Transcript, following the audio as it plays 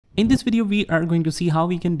In this video, we are going to see how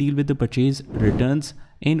we can deal with the purchase returns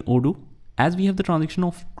in Odoo. As we have the transaction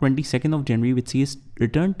of 22nd of January, which says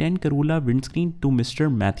return 10 Corolla windscreen to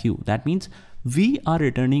Mr. Matthew. That means we are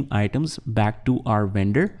returning items back to our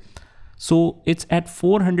vendor. So it's at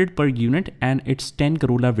 400 per unit and it's 10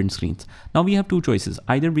 Corolla windscreens. Now we have two choices.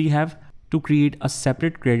 Either we have to create a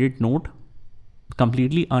separate credit note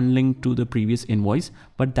completely unlinked to the previous invoice,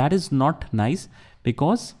 but that is not nice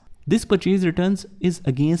because this purchase returns is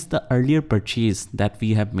against the earlier purchase that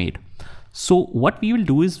we have made. So what we will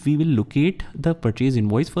do is we will locate the purchase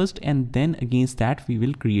invoice first, and then against that we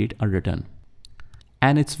will create a return.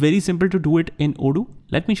 And it's very simple to do it in Odoo.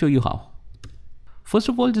 Let me show you how. First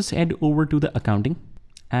of all, just head over to the accounting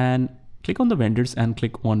and click on the vendors and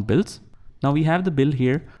click on bills. Now we have the bill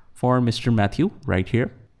here for Mr. Matthew right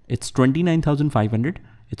here. It's 29,500.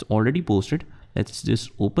 It's already posted. Let's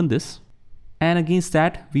just open this. And against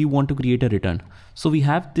that, we want to create a return. So we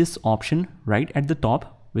have this option right at the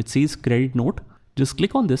top, which says credit note. Just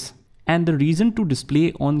click on this. And the reason to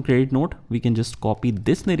display on credit note, we can just copy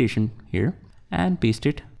this narration here and paste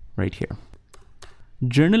it right here.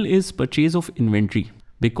 Journal is purchase of inventory.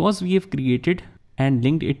 Because we have created and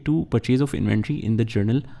linked it to purchase of inventory in the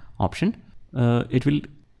journal option, it will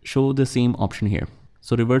show the same option here.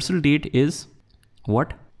 So reversal date is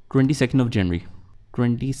what? 22nd of January.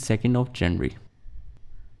 22nd of January.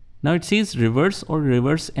 Now it says reverse or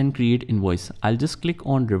reverse and create invoice. I'll just click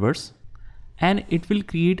on reverse and it will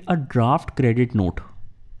create a draft credit note.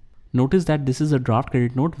 Notice that this is a draft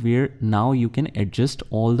credit note where now you can adjust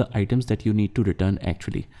all the items that you need to return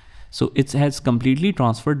actually. So it has completely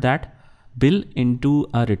transferred that bill into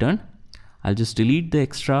a return. I'll just delete the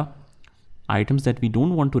extra items that we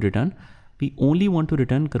don't want to return. We only want to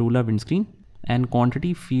return Corolla windscreen and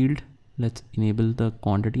quantity field. Let's enable the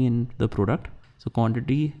quantity in the product. So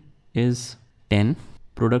quantity is 10.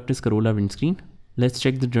 Product is Corolla windscreen. Let's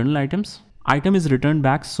check the journal items. Item is returned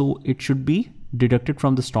back, so it should be deducted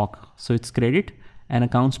from the stock. So it's credit, and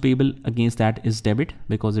accounts payable against that is debit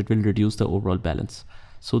because it will reduce the overall balance.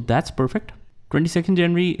 So that's perfect. 22nd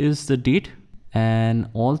January is the date and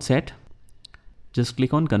all set. Just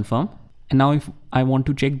click on confirm. And now if I want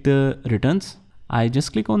to check the returns, I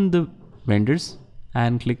just click on the vendors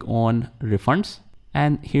and click on refunds,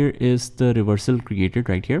 and here is the reversal created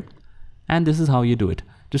right here. And this is how you do it.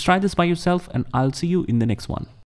 Just try this by yourself and I'll see you in the next one.